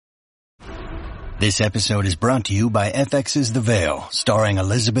This episode is brought to you by FX's The Veil, starring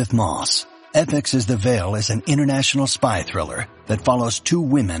Elizabeth Moss. FX's The Veil is an international spy thriller that follows two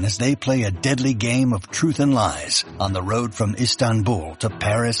women as they play a deadly game of truth and lies on the road from Istanbul to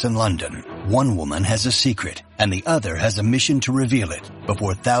Paris and London. One woman has a secret, and the other has a mission to reveal it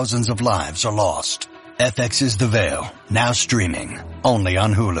before thousands of lives are lost. FX's The Veil, now streaming, only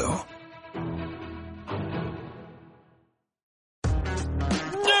on Hulu.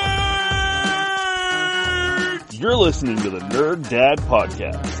 You're listening to the Nerd Dad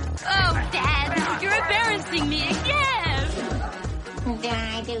Podcast. Oh, Dad, you're embarrassing me again. Did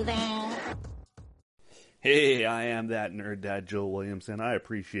I do that? Hey, I am that Nerd Dad, Joe Williamson. I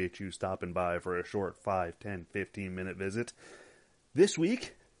appreciate you stopping by for a short 5, 10, 15-minute visit. This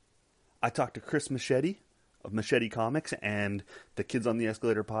week, I talked to Chris Machete of Machete Comics and the Kids on the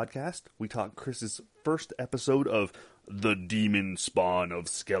Escalator podcast. We talked Chris's first episode of The Demon Spawn of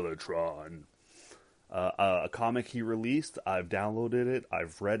Skeletron. A comic he released. I've downloaded it.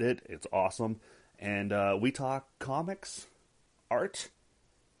 I've read it. It's awesome. And we talk comics, art,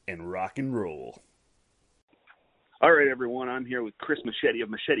 and rock and roll. All right, everyone. I'm here with Chris Machete of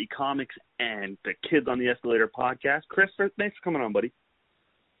Machete Comics and the Kids on the Escalator podcast. Chris, thanks for coming on, buddy.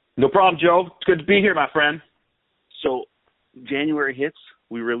 No problem, Joe. It's good to be here, my friend. So, January hits.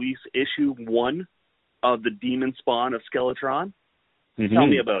 We release issue 1 of The Demon Spawn of Skeletron. Mm-hmm. Tell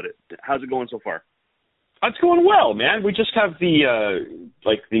me about it. How's it going so far? It's going well, man. We just have the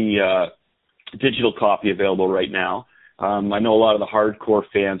digital copy available right now. I know a lot of the hardcore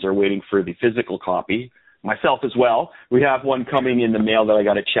fans are waiting for the physical copy. Myself as well. We have one coming in the mail that I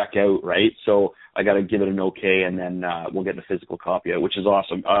got to check out, right? So I got to give it an okay, and then we'll get the physical copy out, which is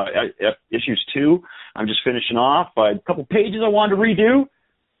awesome. Issues 2, I'm just finishing off. A couple pages I wanted to redo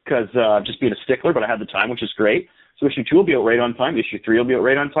because just being a stickler, but I had the time, which is great. So issue 2 will be out right on time. Issue 3 will be out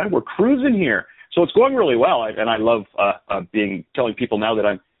right on time. We're cruising here. So it's going really well, and I love telling people now that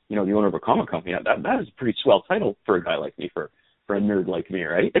I'm, the owner of a comic company. That is a pretty swell title for a guy like me, for a nerd like me,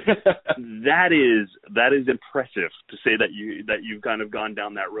 right? That is impressive to say that you've kind of gone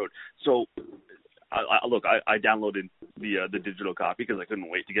down that road. So, I downloaded the digital copy because I couldn't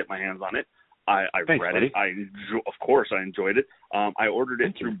wait to get my hands on it. I read it. Of course, I enjoyed it. I ordered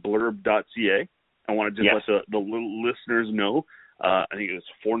it through blurb.ca. I want to just let the little listeners know. I think it was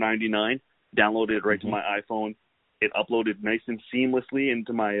 $4.99. Downloaded it right to my iPhone. It uploaded nice and seamlessly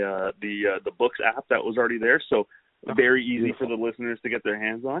into my the Books app that was already there. So very easy for the listeners to get their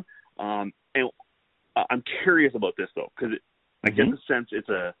hands on. And I'm curious about this though, because I get the sense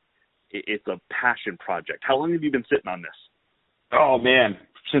it's a passion project. How long have you been sitting on this? Oh man,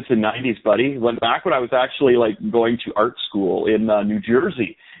 since the 90s, buddy. Back when I was actually going to art school in New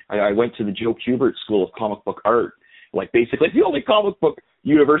Jersey. I went to the Joe Kubert School of Comic Book Art. Basically the only comic book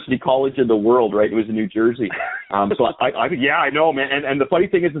university college in the world, right? It was in New Jersey. So I know, man. And the funny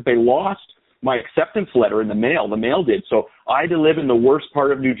thing is that they lost my acceptance letter in the mail. The mail did. So I had to live in the worst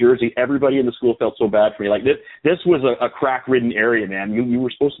part of New Jersey. Everybody in the school felt so bad for me. This was a crack-ridden area, man. You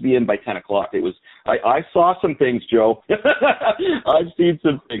were supposed to be in by 10 o'clock. It was, I saw some things, Joe. I've seen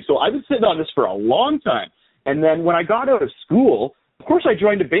some things. So I've been sitting on this for a long time. And then when I got out of school, of course, I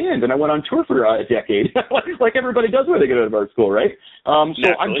joined a band, and I went on tour for a decade, like everybody does when they get out of art school, right? So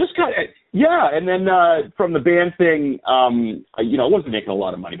I'm just kind of, and then from the band thing, I wasn't making a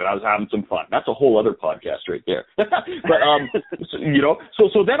lot of money, but I was having some fun. That's a whole other podcast right there. But,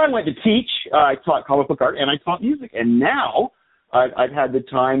 so then I went to teach. I taught comic book art, and I taught music, and now I've had the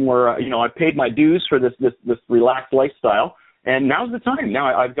time where, I've paid my dues for this relaxed lifestyle, and now's the time.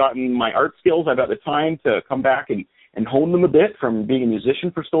 Now I've gotten my art skills. I've got the time to come back and hone them a bit from being a musician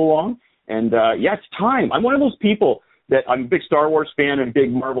for so long. And, it's time. I'm one of those people that I'm a big Star Wars fan and a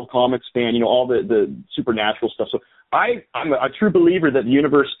big Marvel Comics fan, all the supernatural stuff. So I'm a true believer that the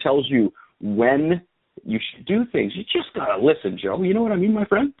universe tells you when you should do things. You just got to listen, Joe. You know what I mean, my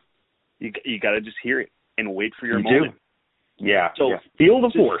friend? You got to just hear it and wait for your moment. Yeah. So feel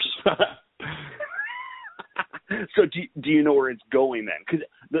the force. So do you know where it's going then? Because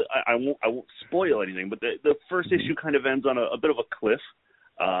I won't spoil anything, but the first issue kind of ends on a bit of a cliff.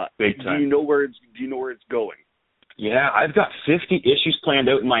 Big time. Do you know where it's going? Yeah, I've got 50 issues planned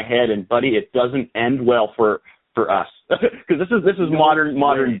out in my head, and buddy, it doesn't end well for us because this is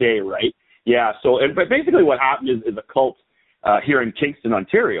modern day, right? Yeah. So, but basically, what happened is a cult here in Kingston,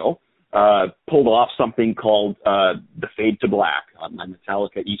 Ontario, pulled off something called The Fade to Black, my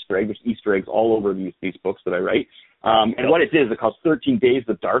Metallica Easter egg. There's Easter eggs all over these books that I write. And what it did is it calls 13 Days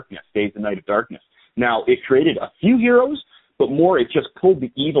of Darkness, Days and Night of Darkness. Now, it created a few heroes, but more it just pulled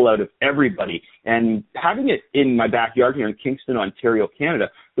the evil out of everybody. And having it in my backyard here in Kingston, Ontario, Canada,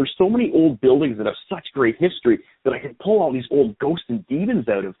 there's so many old buildings that have such great history that I can pull all these old ghosts and demons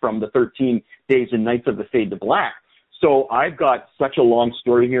out of from the 13 Days and Nights of the Fade to Black. So I've got such a long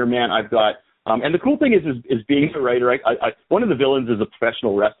story here, man. I've got, and the cool thing is being a writer, right? One of the villains is a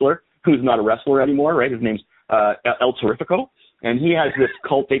professional wrestler who's not a wrestler anymore, right? His name's El Terrifico. And he has this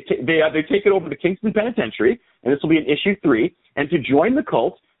cult. They take it over to Kingston Penitentiary, and this will be in issue 3. And to join the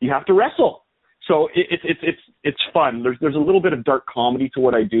cult, you have to wrestle. So it's fun. There's a little bit of dark comedy to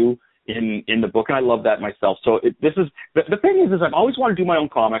what I do in the book, and I love that myself. So this is the thing is I've always wanted to do my own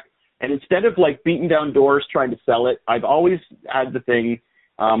comic, and instead of like beating down doors trying to sell it, I've always had the thing.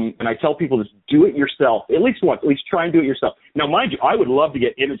 And I tell people, just do it yourself, at least once, at least try and do it yourself. Now, mind you, I would love to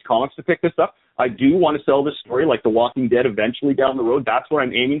get Image Comics to pick this up. I do want to sell this story like The Walking Dead eventually down the road. That's what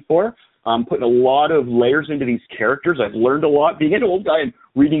I'm aiming for. I'm putting a lot of layers into these characters. I've learned a lot being an old guy and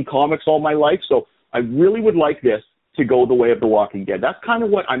reading comics all my life. So I really would like this to go the way of The Walking Dead. That's kind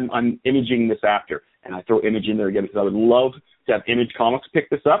of what I'm imaging this after. And I throw Image in there again because I would love to have Image Comics pick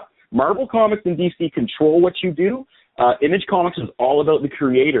this up. Marvel Comics and DC control what you do. Image Comics is all about the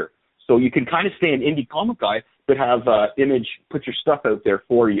creator. So you can kind of stay an indie comic guy, but have Image put your stuff out there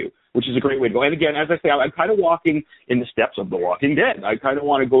for you, which is a great way to go. And again, as I say, I'm kind of walking in the steps of The Walking Dead. I kind of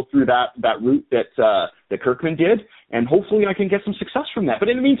want to go through that route that Kirkman did, and hopefully I can get some success from that. But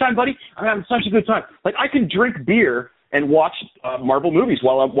in the meantime, buddy, I'm having such a good time. Like, I can drink beer and watch Marvel movies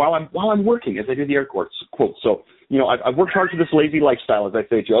while I'm working, as I do the air quotes. So, you know, I've worked hard for this lazy lifestyle, as I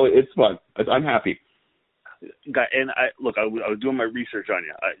say, Joe. It's fun. I'm happy. And I was doing my research on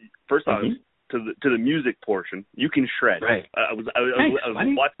you. First off, to the music portion, you can shred. Right. I was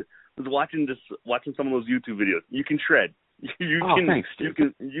watching some of those YouTube videos. You can shred.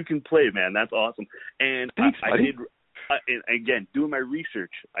 You can play, man. That's awesome. And thanks, I did. And again, doing my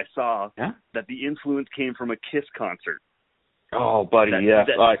research, I saw that the influence came from a Kiss concert. Oh, buddy, that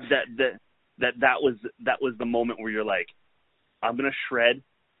was the moment where you're like, I'm gonna shred,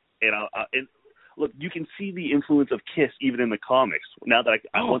 and look, you can see the influence of Kiss even in the comics. Now that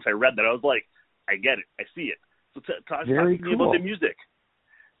once I read that, I was like, I get it, I see it. So talk to me about the music.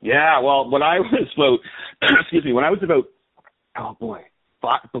 Yeah, well, when I was about,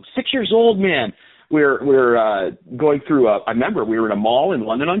 about 6 years old, man, we're going through I remember we were in a mall in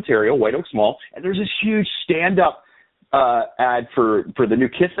London, Ontario, White Oaks Mall, and there's this huge stand-up ad for the new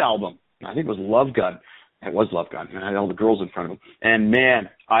Kiss album. I think it was Love Gun. It was Love Gun, and I had all the girls in front of him. And, man,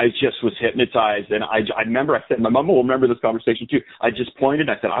 I just was hypnotized. And I remember I said, my mom will remember this conversation, too. I just pointed,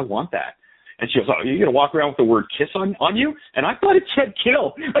 and I said, I want that. And she goes, oh, you're going to walk around with the word kiss on you? And I thought it said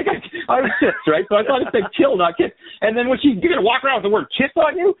kill. Like, I was 6, right? So I thought it said kill, not kiss. And then when you're going to walk around with the word kiss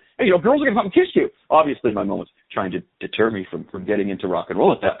on you? And, you know, girls are going to come kiss you. Obviously, my mom was trying to deter me from getting into rock and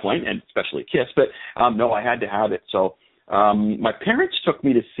roll at that point, and especially Kiss. But, no, I had to have it. So my parents took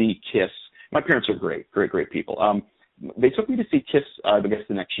me to see Kiss. My parents are great people. They took me to see Kiss, I guess,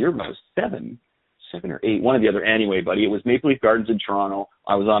 the next year when I was 7 or 8, one or the other. Anyway, buddy, it was Maple Leaf Gardens in Toronto.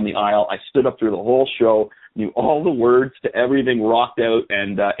 I was on the aisle. I stood up through the whole show, knew all the words to everything, rocked out,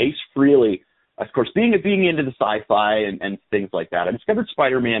 and Ace Frehley, of course, being into the sci-fi and things like that. I discovered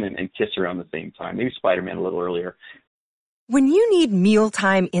Spider-Man and Kiss around the same time, maybe Spider-Man a little earlier. When you need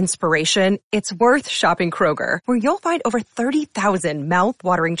mealtime inspiration, it's worth shopping Kroger, where you'll find over 30,000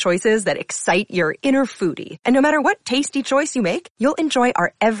 mouth-watering choices that excite your inner foodie. And no matter what tasty choice you make, you'll enjoy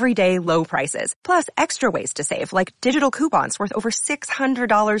our everyday low prices, plus extra ways to save, like digital coupons worth over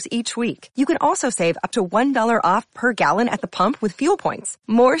 $600 each week. You can also save up to $1 off per gallon at the pump with fuel points.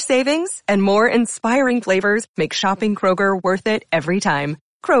 More savings and more inspiring flavors make shopping Kroger worth it every time.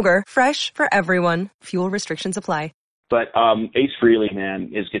 Kroger, fresh for everyone. Fuel restrictions apply. But Ace Frehley,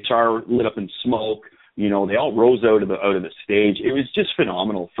 man, his guitar lit up in smoke. You know, they all rose out of the stage. It was just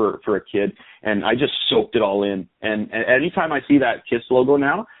phenomenal for a kid, and I just soaked it all in. And anytime I see that Kiss logo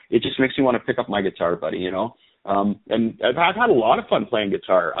now, it just makes me want to pick up my guitar, buddy. You know, and I've had a lot of fun playing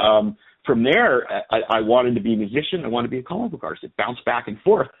guitar. From there, I wanted to be a musician. I wanted to be a comic book artist. It bounced back and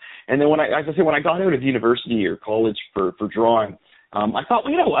forth. And then when I got out of university or college for drawing, I thought,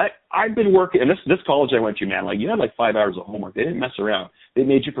 well, you know what? I've been working, and this college I went to, man, like, you had like 5 hours of homework. They didn't mess around. They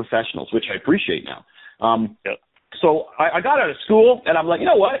made you professionals, which I appreciate now. So I got out of school, and I'm like, you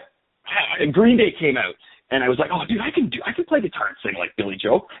know what? Green Day came out, and I was like, oh, dude, I can play guitar and sing like Billy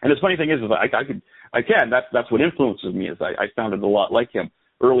Joe. And the funny thing is I can. That's what influences me, is I sounded a lot like him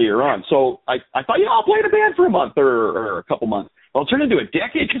earlier on. So I thought, you know, I'll play in a band for a month or a couple months. Well, it turned into a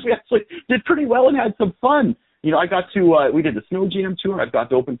decade because we actually did pretty well and had some fun. You know, I got to, we did the Snow Jam tour. I've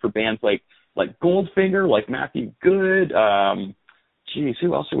got to open for bands like like Goldfinger, like Matthew Good. Geez,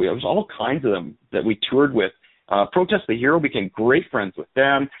 who else? There was all kinds of them that we toured with. Protest the Hero, became great friends with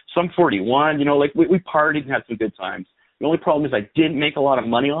them. Sum 41, you know, like we partied and had some good times. The only problem is I didn't make a lot of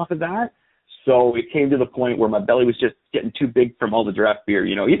money off of that. So it came to the point where my belly was just getting too big from all the draft beer.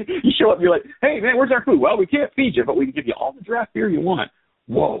 You know, you show up, you're like, hey, man, where's our food? Well, we can't feed you, but we can give you all the draft beer you want.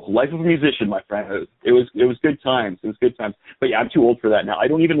 Whoa, life of a musician, my friend. It was good times. It was good times. But yeah, I'm too old for that now. I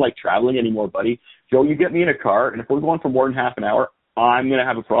don't even like traveling anymore, buddy. Joe, you get me in a car, and if we're going for more than half an hour, I'm going to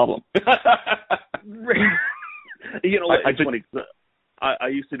have a problem. You know what? It's funny. I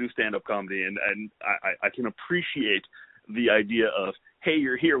used to do stand-up comedy, and I can appreciate the idea of, hey,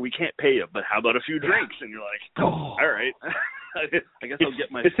 you're here, we can't pay you, but how about a few drinks? And you're like, all right, I guess I'll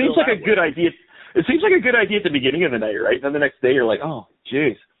get my. It seems like a good idea. It seems like a good idea at the beginning of the night, right? And then the next day you're like, oh,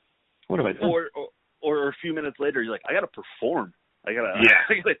 jeez, what have I done? Or a few minutes later you're like, I got to perform. I gotta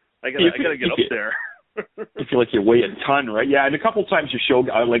get up there. You feel like you weigh a ton, right? Yeah, and a couple times your show,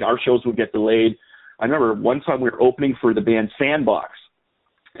 like our shows would get delayed. I remember one time we were opening for the band Sandbox,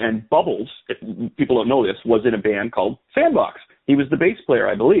 and Bubbles, if people don't know this, was in a band called Sandbox. He was the bass player,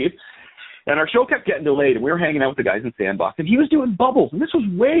 I believe. And our show kept getting delayed, and we were hanging out with the guys in Sandbox, and he was doing Bubbles, and this was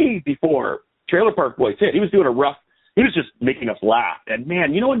way before Trailer Park Boys hit. He was doing he was just making us laugh. And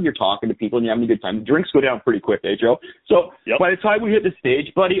man, you know when you're talking to people and you're having a good time, drinks go down pretty quick, eh, Joe? So By the time we hit the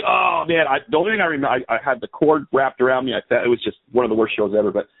stage, buddy, oh man, the only thing I remember, I had the cord wrapped around me. I thought it was just one of the worst shows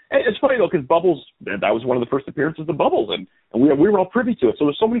ever. But it's funny though, because Bubbles, that was one of the first appearances of Bubbles, and we were all privy to it. So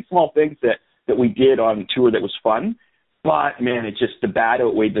there's so many small things that we did on tour that was fun. But man, it just, the bad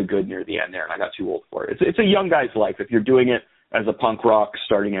outweighed the good near the end there, and I got too old for it. It's a young guy's life if you're doing it as a punk rock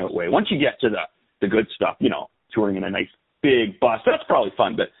starting out way. Once you get to the good stuff, you know, touring in a nice big bus, that's probably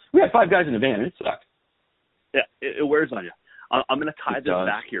fun. But we had 5 guys in the van, and it sucked. Yeah, it wears on you. I'm going to tie this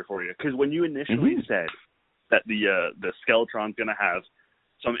back here for you, because when you initially said that the Skeletron's going to have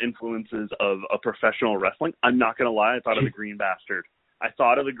some influences of a professional wrestling, I'm not going to lie, I thought of the Green Bastard. Nice.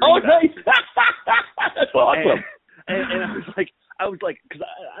 That's awesome. And I was like, because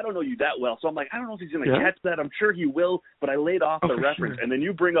I don't know you that well, so I'm like, I don't know if he's going to catch that. I'm sure he will, but I laid off the reference. Sure. And then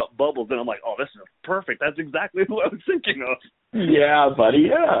you bring up Bubbles, and I'm like, oh, this is perfect. That's exactly who I was thinking of. Yeah, buddy.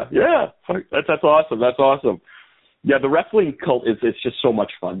 Yeah. That's awesome. That's awesome. Yeah, the wrestling cult it's just so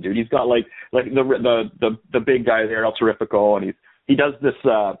much fun, dude. He's got like the big guy there, El Terrifico, and he does this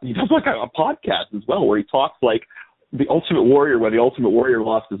he does like a podcast as well where he talks like the Ultimate Warrior, when the Ultimate Warrior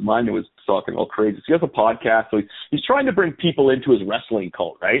lost his mind and was talking all crazy. So he has a podcast, so he's trying to bring people into his wrestling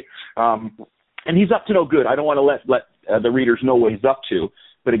cult, right? And he's up to no good. I don't want to let the readers know what he's up to.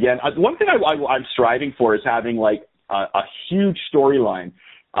 But again, one thing I'm striving for is having like a huge storyline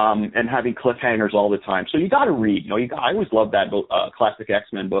and having cliffhangers all the time. So you got to read. You know, I always loved that classic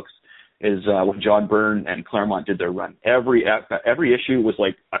X-Men books. Is when John Byrne and Claremont did their run. Every issue was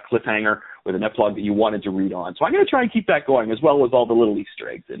like a cliffhanger with an epilogue that you wanted to read on. So I'm going to try and keep that going, as well as all the little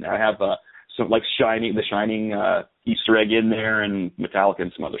Easter eggs in there. I have some like the Shining Easter egg in there, and Metallica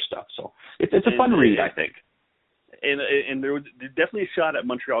and some other stuff. So it's a fun read, I think. And there was definitely a shot at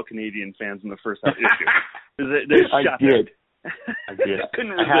Montreal Canadiens fans in the first issue. I did.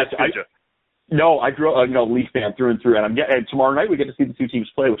 Couldn't resist, did you? No, I grew up a Leaf fan through and through, and tomorrow night we get to see the 2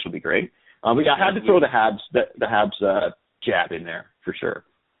 teams play, which will be great. But I had to throw the Habs jab in there for sure.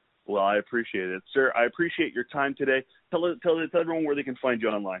 Well, I appreciate it, sir. I appreciate your time today. Tell everyone where they can find you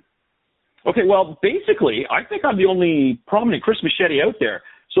online. Okay, well, basically, I think I'm the only prominent Chris Machete out there.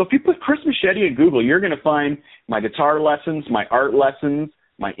 So if you put Chris Machete in Google, you're going to find my guitar lessons, my art lessons,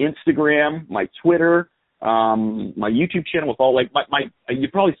 my Instagram, my Twitter, my YouTube channel with all you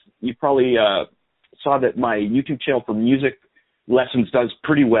probably saw that my YouTube channel for music lessons does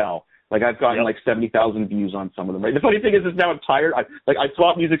pretty well. Like I've gotten 70,000 views on some of them. Right? The funny thing is now I'm tired. I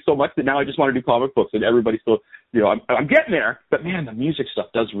swap music so much that now I just want to do comic books, and everybody's still, I'm getting there. But man, the music stuff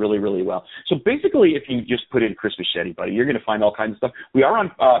does really, really well. So basically, if you just put in Chris Machete, buddy, you're going to find all kinds of stuff. We are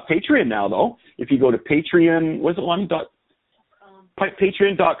on Patreon now, though. If you go to Patreon,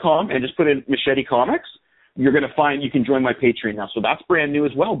 Patreon.com and just put in Machete Comics, you're going to find you can join my Patreon now. So that's brand new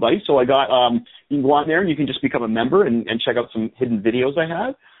as well, buddy. So I got, you can go on there and you can just become a member and check out some hidden videos I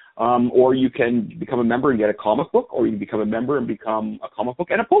have. Or you can become a member and get a comic book, or you can become a member and become a comic book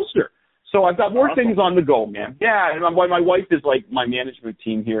and a poster. So I've got more things on the go, man. Yeah, and my wife is like my management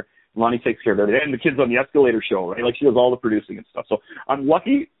team here. Lonnie takes care of everything. And the kids on the Escalator show, right? Like she does all the producing and stuff. So I'm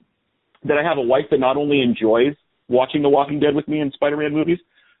lucky that I have a wife that not only enjoys watching The Walking Dead with me and Spider-Man movies,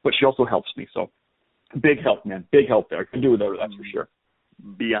 but she also helps me. So big help, man. Big help there. I can do without her, that's for sure.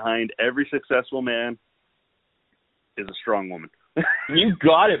 Behind every successful man is a strong woman. You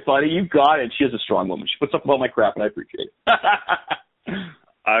got it, buddy. You got it. She is a strong woman. She puts up with all my crap, and I appreciate it.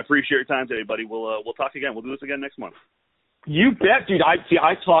 I appreciate your time today, buddy. We'll talk again. We'll do this again next month. You bet, dude.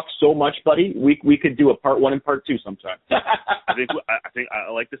 I talk so much, buddy. We could do a part 1 and part 2 sometime. I think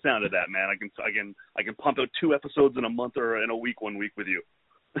I like the sound of that, man. I can pump out 2 episodes in a month or in a week, 1 week with you.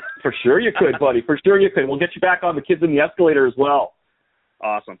 For sure you could, buddy. For sure you could. We'll get you back on the Kids in the Escalator as well.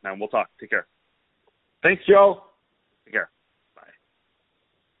 Awesome, man. We'll talk. Take care. Thanks, Joe. Take care. Bye.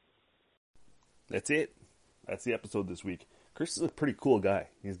 That's it. That's the episode this week. Chris is a pretty cool guy.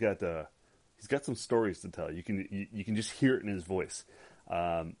 He's got some stories to tell. You can just hear it in his voice.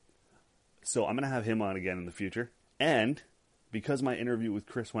 So I'm gonna have him on again in the future. And because my interview with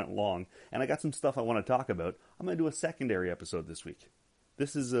Chris went long, and I got some stuff I want to talk about, I'm gonna do a secondary episode this week.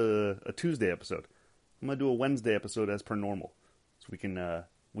 This is a Tuesday episode. I'm gonna do a Wednesday episode as per normal, so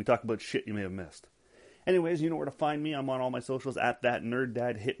we talk about shit you may have missed. Anyways, you know where to find me. I'm on all my socials at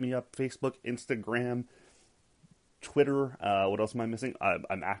 @ThatNerdDad. Hit me up: Facebook, Instagram, Twitter. What else am I missing?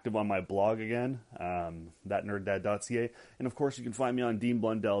 I'm active on my blog again, thatnerddad.ca. And of course, you can find me on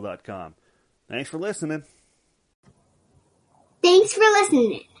deanblundell.com. Thanks for listening. Thanks for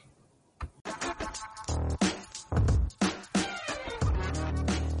listening.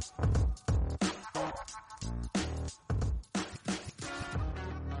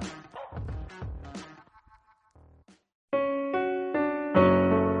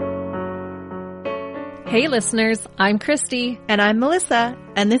 Hey listeners, I'm Christy. And I'm Melissa,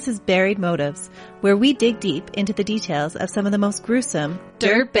 and this is Buried Motives, where we dig deep into the details of some of the most gruesome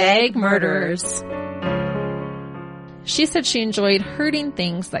dirtbag murderers. She said she enjoyed hurting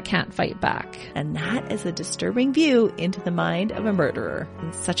things that can't fight back. And that is a disturbing view into the mind of a murderer.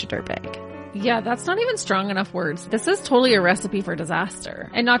 And such a dirtbag. Yeah, that's not even strong enough words. This is totally a recipe for disaster.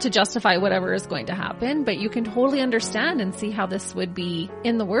 And not to justify whatever is going to happen, but you can totally understand and see how this would be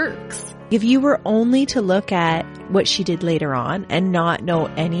in the works. If you were only to look at what she did later on and not know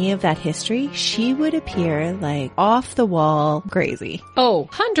any of that history, she would appear like off the wall crazy. Oh,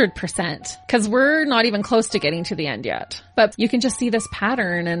 100%. Because we're not even close to getting to the end yet. But you can just see this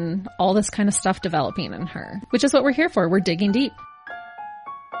pattern and all this kind of stuff developing in her, which is what we're here for. We're digging deep.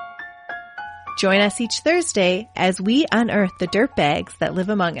 Join us each Thursday as we unearth the dirtbags that live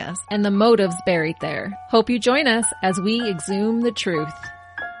among us and the motives buried there. Hope you join us as we exhume the truth.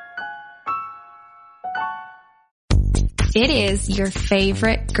 It is your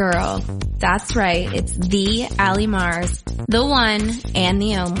favorite girl. That's right. It's the Allie Mars, the one and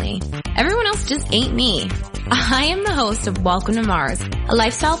the only. Everyone else just ain't me. I am the host of Welcome to Mars, a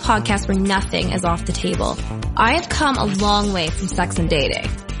lifestyle podcast where nothing is off the table. I have come a long way from sex and dating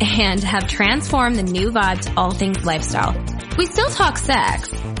and have transformed the new vibe to all things lifestyle. We still talk sex,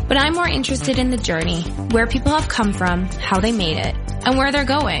 but I'm more interested in the journey, where people have come from, how they made it, and where they're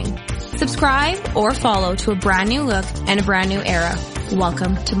going. Subscribe or follow to a brand new look and a brand new era.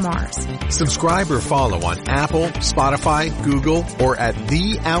 Welcome to Mars. Subscribe or follow on Apple, Spotify, Google, or at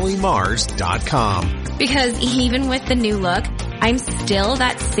thealliemars.com. Because even with the new look, I'm still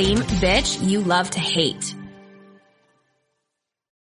that same bitch you love to hate.